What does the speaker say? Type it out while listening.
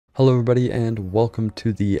Hello everybody and welcome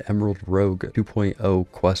to the Emerald Rogue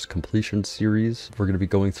 2.0 quest completion series. We're going to be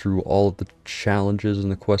going through all of the challenges in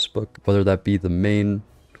the quest book, whether that be the main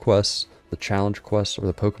quests, the challenge quests, or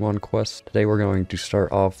the Pokemon quests. Today we're going to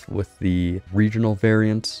start off with the regional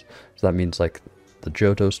variants. So that means like the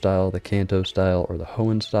Johto style, the Kanto style, or the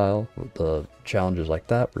Hoenn style. The challenges like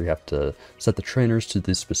that where you have to set the trainers to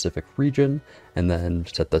the specific region and then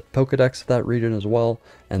set the Pokedex of that region as well,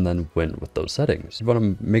 and then win with those settings. You want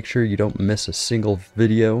to make sure you don't miss a single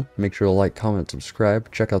video. Make sure to like, comment,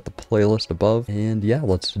 subscribe, check out the playlist above, and yeah,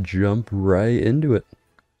 let's jump right into it.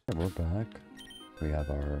 We're back. We have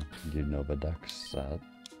our Unova Dex set.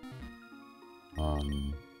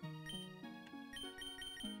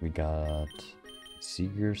 We got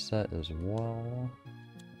Seeger set as well.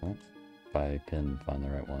 Oh, if I can find the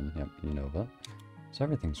right one. Yep, Unova. So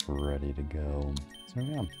everything's ready to go. So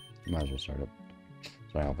yeah, might as well start it.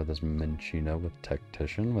 Starting off with this Minccino with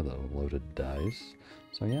Tactician with a loaded dice.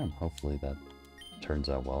 So yeah, hopefully that turns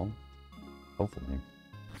out well. Hopefully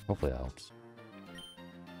it helps.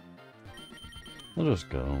 We'll just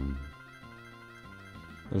go.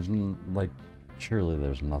 There's like, surely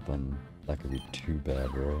there's nothing that could be too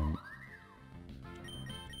bad, right?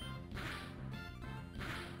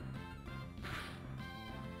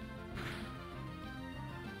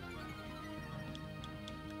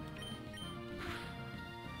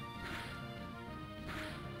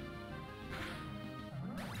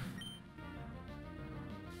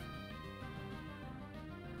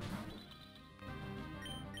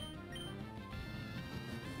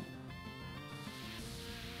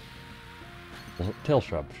 Tail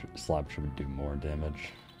Slap should do more damage.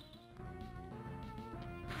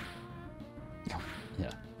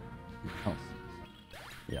 Yeah. Oh.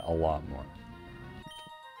 Yeah, a lot more.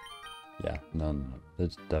 Yeah, no,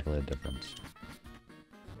 there's definitely a difference.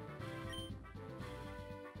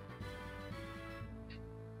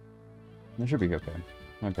 It should be okay.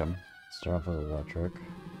 Okay, start off with Electric.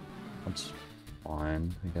 That's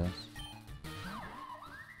fine, I guess.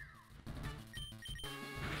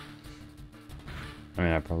 I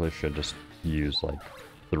mean, I probably should just use like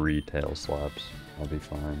 3 Tail Slaps. I'll be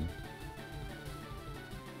fine.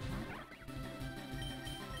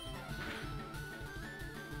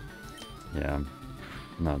 Yeah,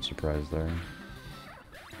 not surprised there.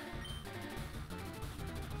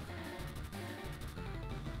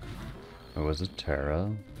 Oh, was it Terra?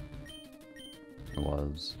 It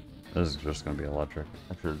was. This is just gonna be Electric.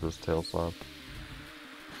 I should have just Tail Slap.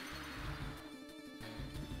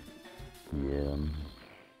 Yeah.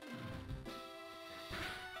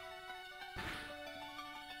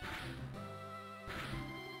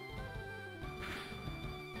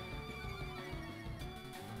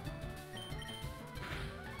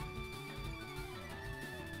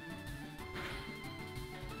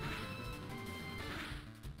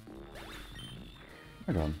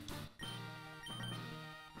 Hold on.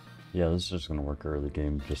 Yeah, this is just gonna work early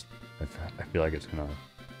game. Just I feel like it's gonna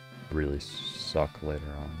really suck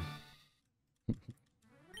later on.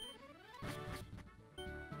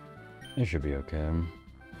 It should be okay.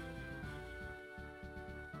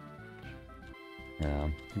 Yeah,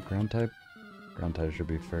 ground type should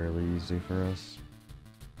be fairly easy for us.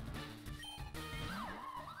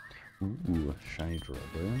 Ooh, shiny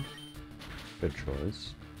Dredger. Good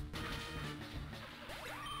choice.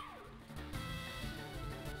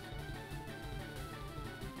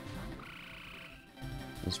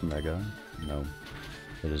 This Mega? No.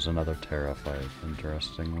 It is another Terra fight,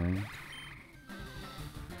 interestingly.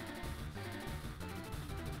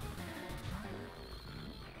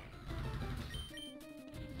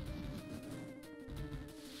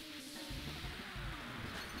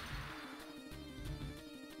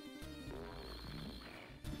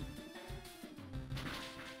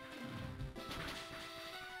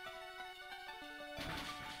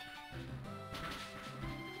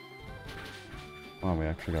 Wow, we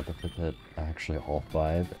actually got the crit hit, actually all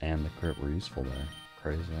 5, and the crit were useful there.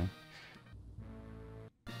 Crazy.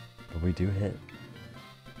 But we do hit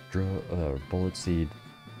Bullet Seed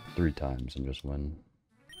 3 times and just win.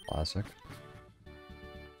 Classic.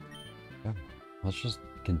 Yeah, let's just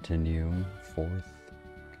continue forward.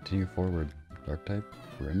 Dark type,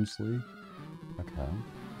 Grimsley. Okay.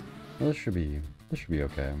 Well, this should be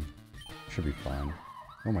okay. Should be fine.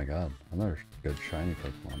 Oh my god, another good shiny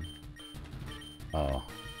Pokemon. Oh.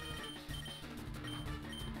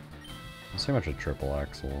 Let's see how much a triple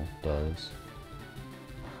axle does.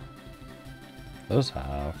 Those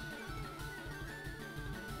have.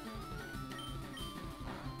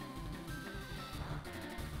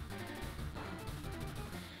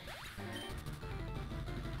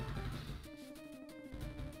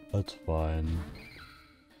 That's fine.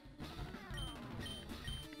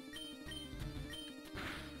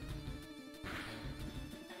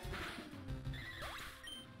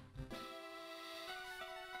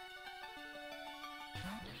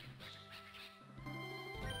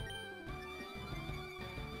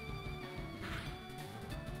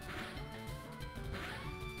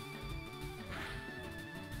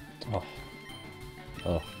 Oh.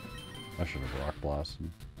 Oh. I should have rock blasted.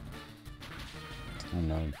 Oh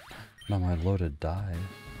no. Not my loaded die.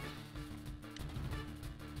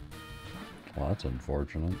 Well, that's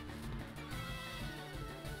unfortunate.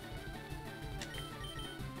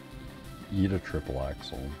 Eat a triple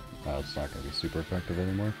axle. Oh, it's not going to be super effective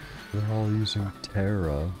anymore. They're all using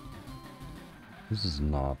Terra. This is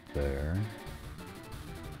not fair.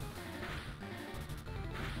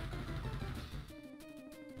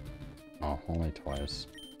 Oh, only twice.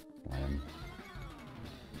 Lame.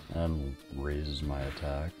 And raises my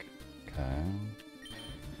attack. Okay.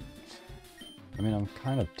 I mean, I'm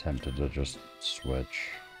kind of tempted to just switch.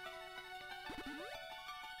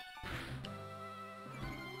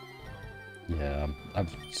 Yeah, I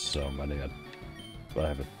have so many. I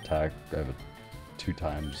have attack, I have a 2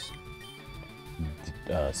 times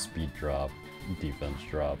speed drop, defense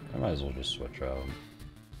drop. I might as well just switch out.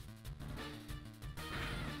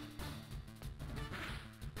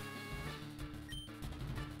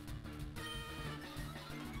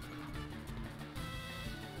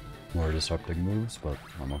 More disrupting moves, but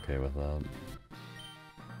I'm okay with that.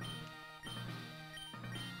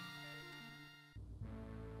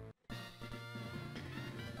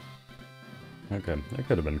 Okay, it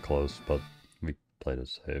could have been close, but we played it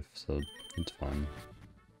safe, so it's fine.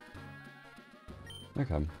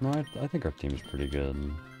 Okay, no, I think our team's pretty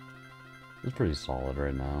good. It's pretty solid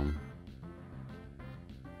right now.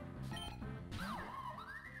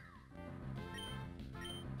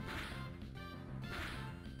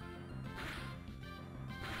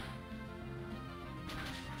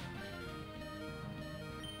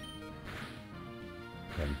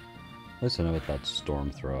 Okay. At least I know with that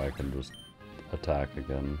storm throw I can just attack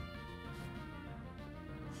again.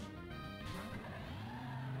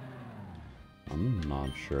 I'm not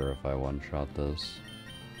sure if I one-shot this.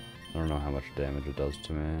 I don't know how much damage it does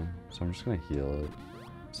to me, so I'm just gonna heal it.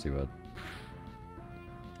 See what...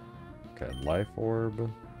 Okay, Life Orb.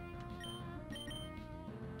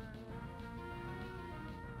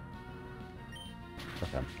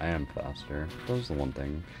 Okay, I am faster. That was the one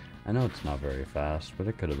thing. I know it's not very fast, but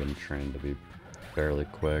it could have been trained to be fairly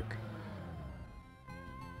quick.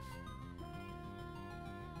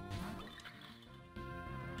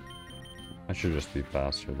 I should just be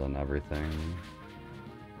faster than everything.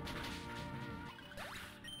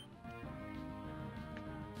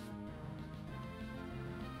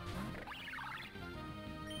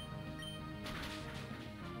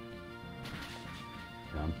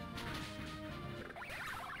 Yeah.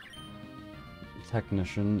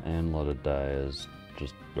 Technician and Loaded Die is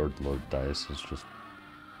just, or Loaded Dice is just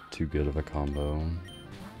too good of a combo.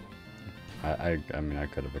 I mean, I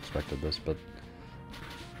could have expected this, but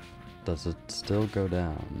does it still go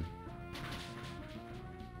down?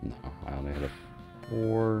 No, I only hit a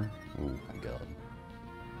 4. Oh my god.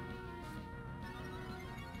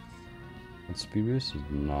 And speed boost is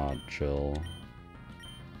not chill.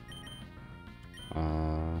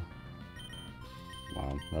 Wow,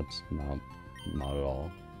 that's not at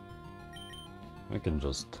all. I can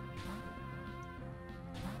just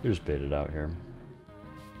bait it out here.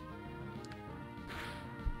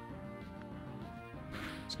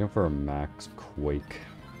 Let's go for a max Quake.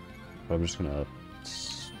 But I'm just gonna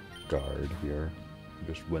guard here.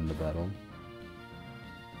 Just win the battle.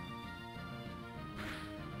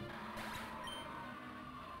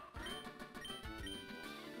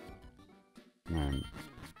 Man,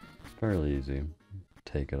 fairly easy.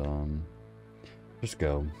 Take it on. Just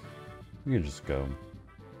go. You can just go.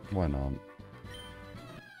 Why not?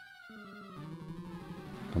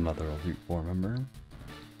 Another Elite Four member.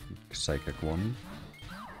 Psychic one.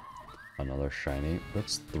 Another shiny.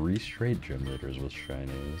 That's 3 straight gym leaders with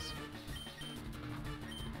shinies.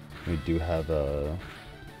 We do have a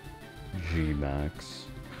G-Max.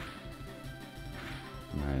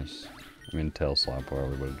 Nice. I mean, Tail Slap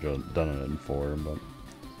probably would have done it in 4, but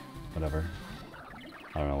whatever.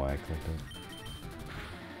 I don't know why I clicked it.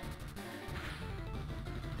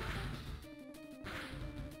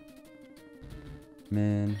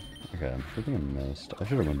 Man. Okay, I think I missed. I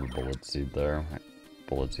should have went with Bullet Seed there.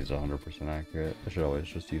 Bullet Seed's 100% accurate. I should always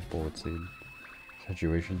just use Bullet Seed.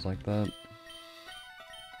 Situations like that.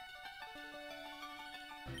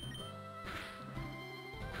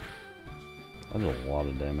 That's a lot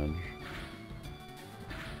of damage.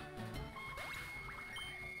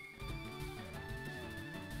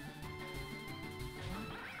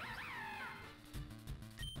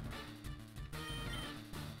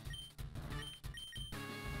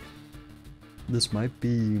 This might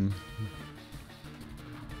be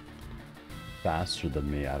faster than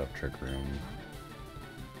me out of Trick Room.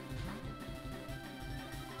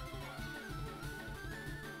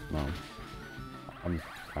 No. I'm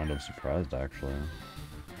kind of surprised, actually.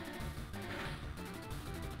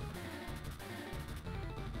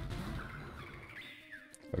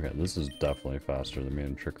 Okay, this is definitely faster than me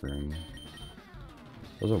in Trick Room.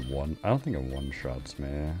 Was it one? I don't think it one-shots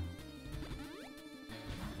me.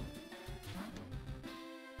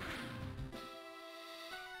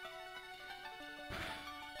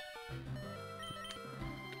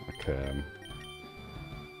 Okay.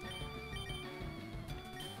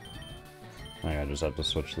 I think I just have to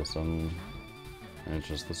switch this in, and it's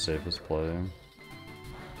just the safest play.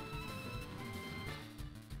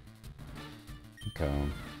 Okay.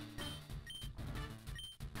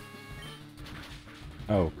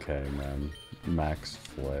 Okay, man. Max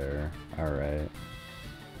Flare. Alright.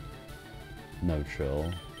 No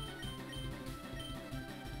chill.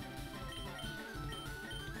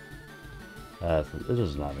 It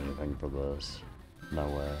doesn't have anything for this. No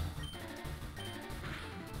way.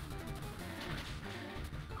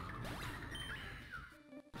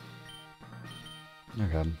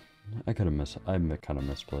 Okay. I kind of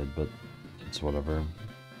misplayed, but it's whatever.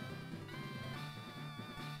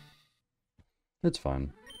 It's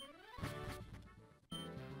fine.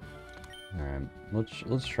 Alright,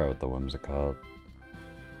 let's try with the Whimsicott.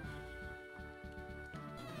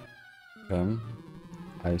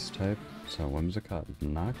 Ice type, so Whimsicott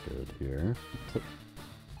not good here.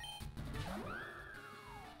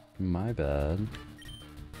 My bad.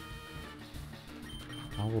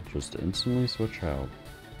 I will just instantly switch out.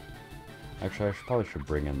 Actually, I probably should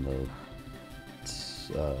bring in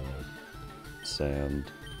the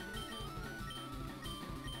sand.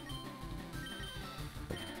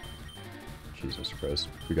 Jesus Christ,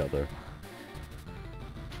 we got there.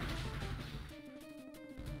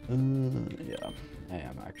 Yeah,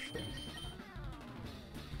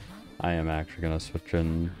 I am actually gonna switch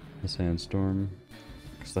in the Sandstorm,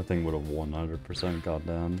 because that thing would have 100% got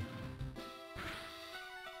down.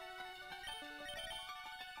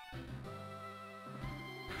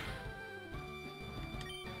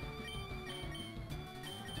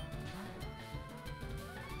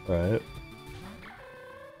 Right.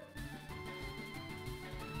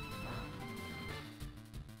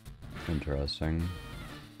 Interesting.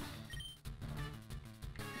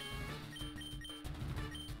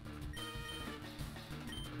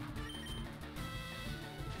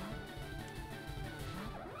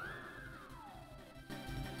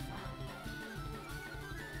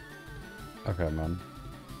 Okay, man.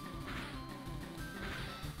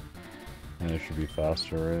 And it should be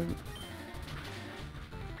faster, right?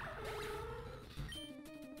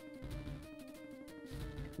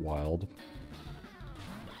 Wild.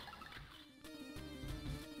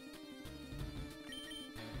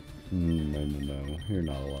 No. You're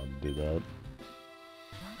not allowed to do that.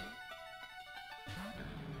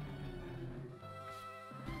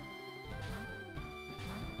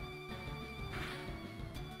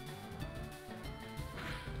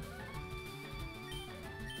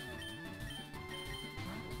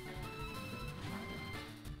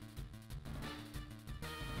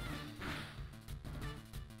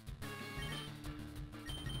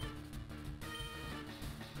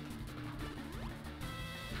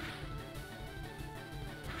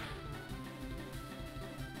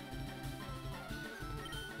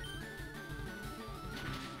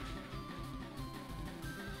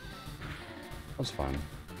 That's fine.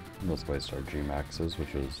 Let's waste our G-Maxes,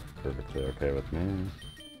 which is perfectly okay with me.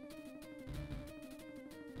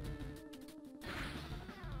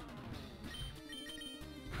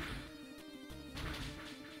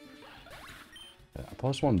 Yeah,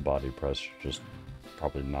 +1 body press should just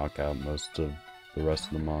probably knock out most of the rest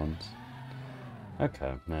of the mons.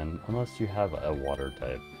 Okay, man, unless you have a water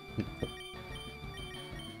type.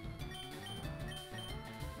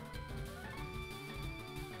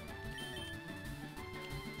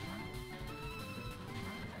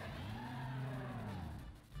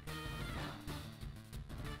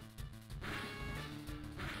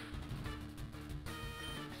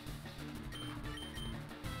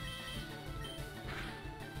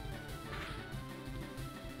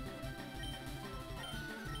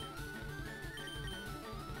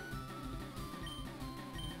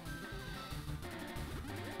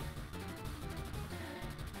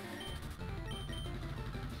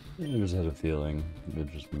 I just had a feeling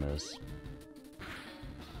it'd just miss.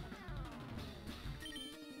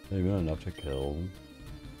 Maybe not enough to kill.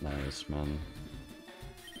 Nice, man.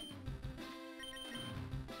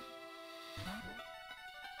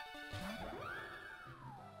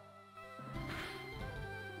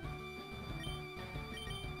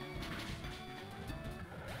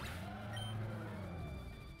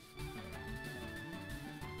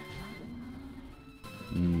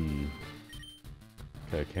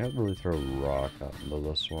 Okay, I can't really throw rock into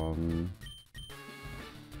this one.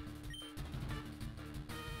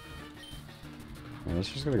 And it's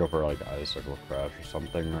just gonna go for like Icicle Crash or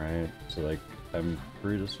something, right? So like, I'm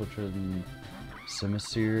free to switch in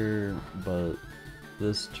Simisear, but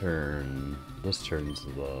this turn's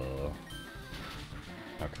the...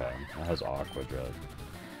 Okay, it has Aqua Jet.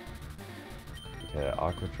 Okay,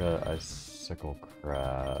 Aqua Jet, Icicle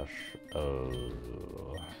Crash. Oh.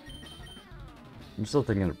 I'm still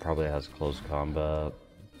thinking it probably has close combat.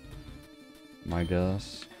 My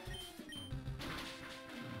guess.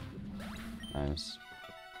 Nice.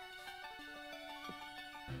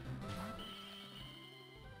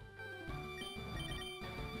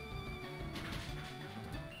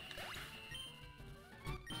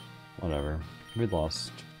 Whatever. We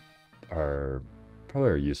lost our... probably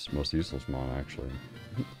our most useless mon, actually.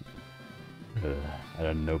 I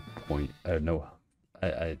had no point...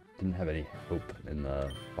 I didn't have any hope in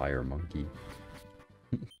the Fire Monkey.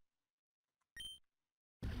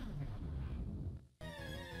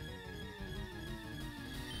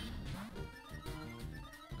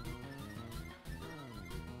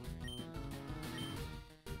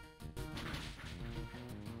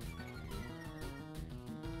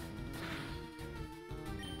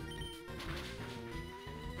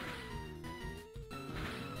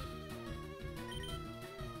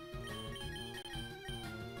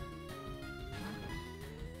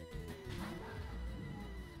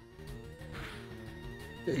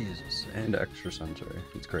 Jesus, and extra sensory.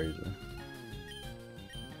 It's crazy.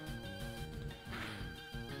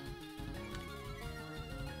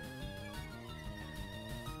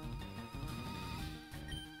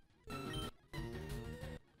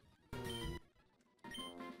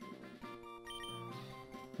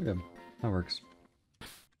 Okay, that works.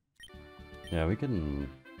 Yeah, we can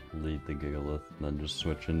lead the Gigalith and then just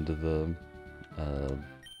switch into the...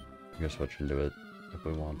 we can switch into it if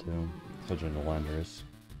we want to. Switch into Landorus.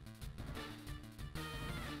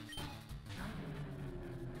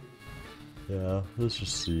 Yeah, this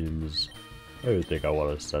just seems... I don't think I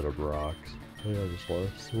want a set of rocks. I think I just want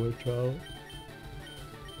to switch out.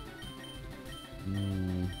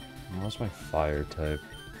 That's my fire type.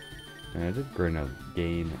 And I did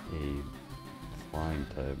gain a flying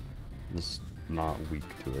type. This is not weak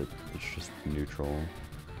to it, it's just neutral.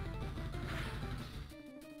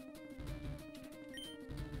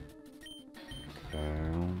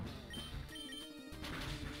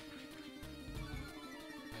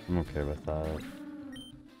 I'm okay with that.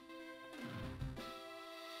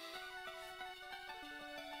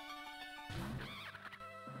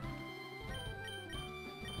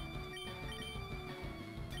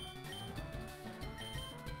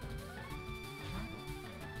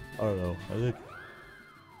 I don't know, I think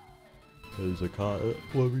there's a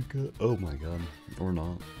what we got. Oh my god, or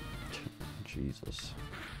not. Jesus.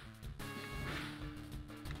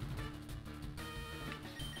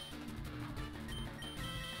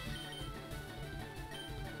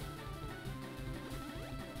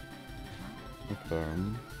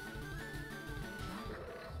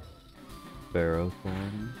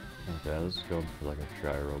 Ferrothorn. Okay, this is going for like a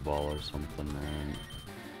gyro ball or something, man.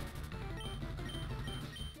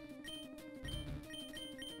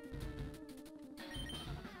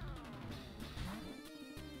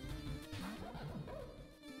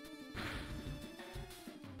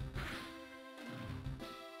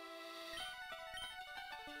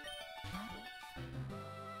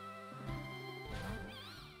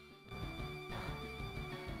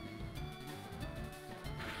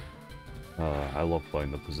 I love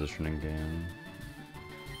playing the positioning game.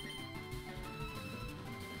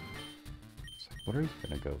 It's like, what are you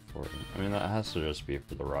gonna go for? I mean, that has to just be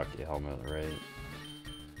for the Rocky Helmet, right?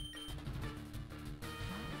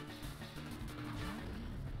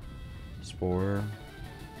 Spore.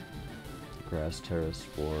 Grass Terra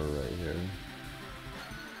Spore right here.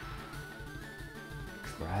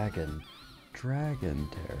 Dragon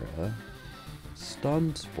Terra.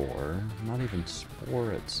 Stun Spore, not even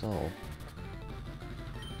Spore itself.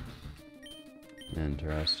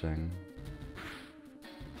 Interesting.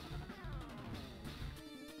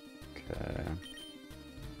 Okay.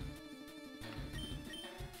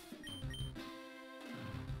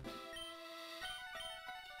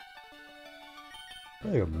 I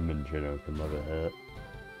think a Minchino can love a hit.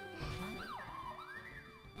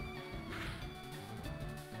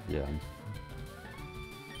 Yeah.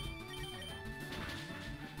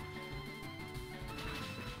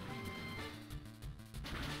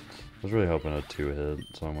 I was really hoping a 2-hit,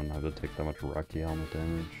 so I wouldn't have to take that much Rocky Helmet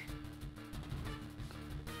damage.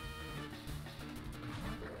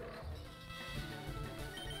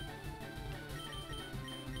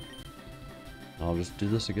 I'll just do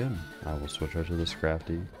this again. I will switch out to the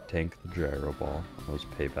Scrafty, tank the Gyro Ball. That was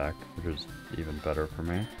payback, which is even better for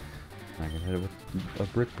me. I can hit it with a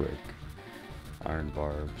Brick Break. Iron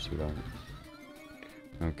Barbs, we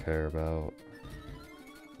don't care about.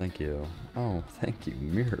 Thank you. Oh, thank you,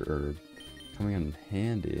 Mirror Herb. Coming in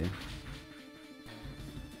handy.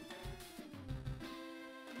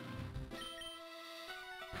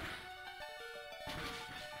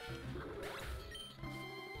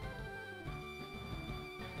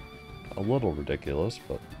 A little ridiculous,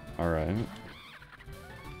 but alright.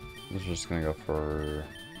 I was just gonna go for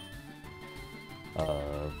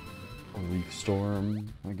Leaf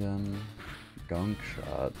Storm again. Gunk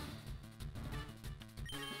Shot.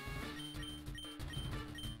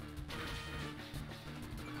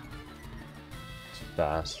 It's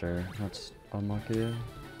faster. That's unlucky.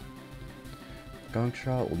 Gunk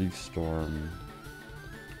Shot, Leaf Storm,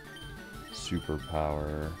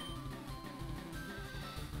 Superpower.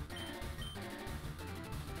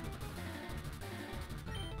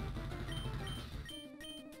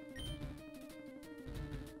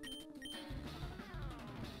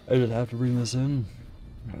 I just have to bring this in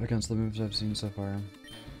against the moves I've seen so far.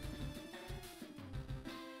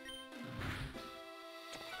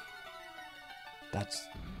 That's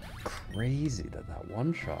crazy that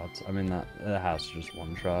one-shots. I mean, that it has to just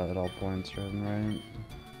one-shot at all points, right?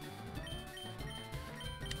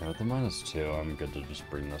 Yeah, with the -2, I'm good to just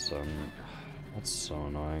bring this in. That's so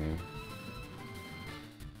annoying.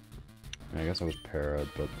 I mean, I guess I was parried,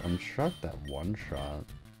 but I'm shocked that one-shot.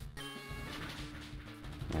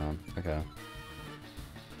 Yeah, okay.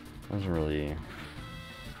 I wasn't really...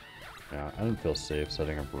 Yeah, I didn't feel safe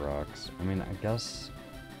setting up rocks. I mean, I guess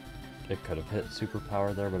it could have hit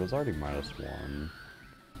Superpower there, but it was already -1.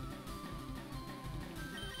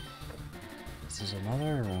 This is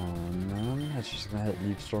another one, man. It's just gonna hit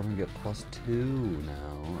Leaf Storm and get +2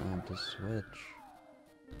 now. I have to switch.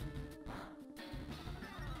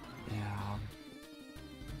 Yeah.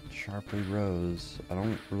 Sharply Rose. I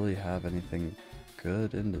don't really have anything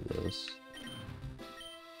good into this.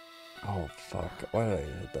 Oh fuck, why did I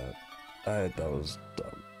hit that? That was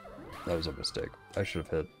dumb. That was a mistake. I should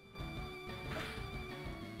have hit.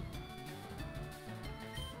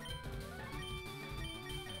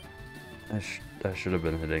 I should have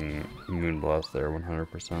been hitting Moonblast there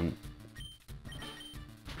 100%.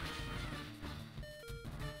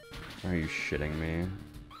 Are you shitting me?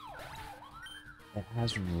 It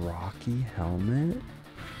has Rocky Helmet?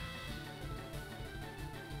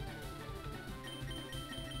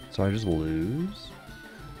 So I just lose?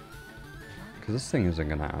 Because this thing isn't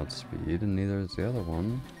gonna outspeed, and neither is the other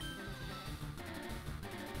one.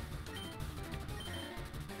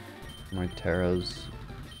 My Terra's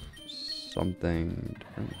something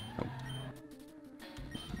different. Nope.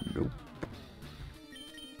 Nope.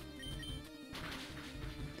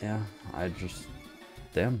 Yeah, I just...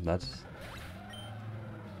 Damn, that's...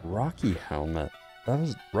 Rocky Helmet.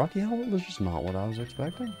 Rocky Helmet was just not what I was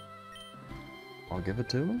expecting. I'll give it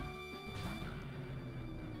to him.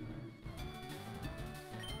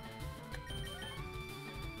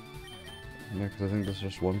 Yeah, because I think this is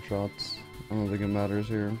just one-shots. I don't think it matters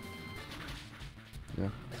here. Yeah.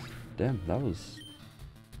 Damn, that was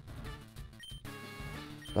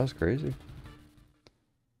crazy.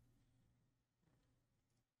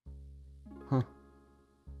 Huh.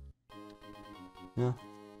 Yeah.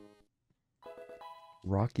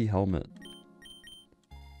 Rocky Helmet.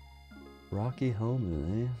 Rocky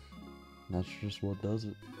Helmet, eh? That's just what does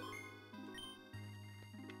it.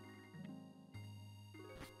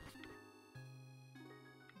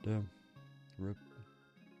 Damn. RIP.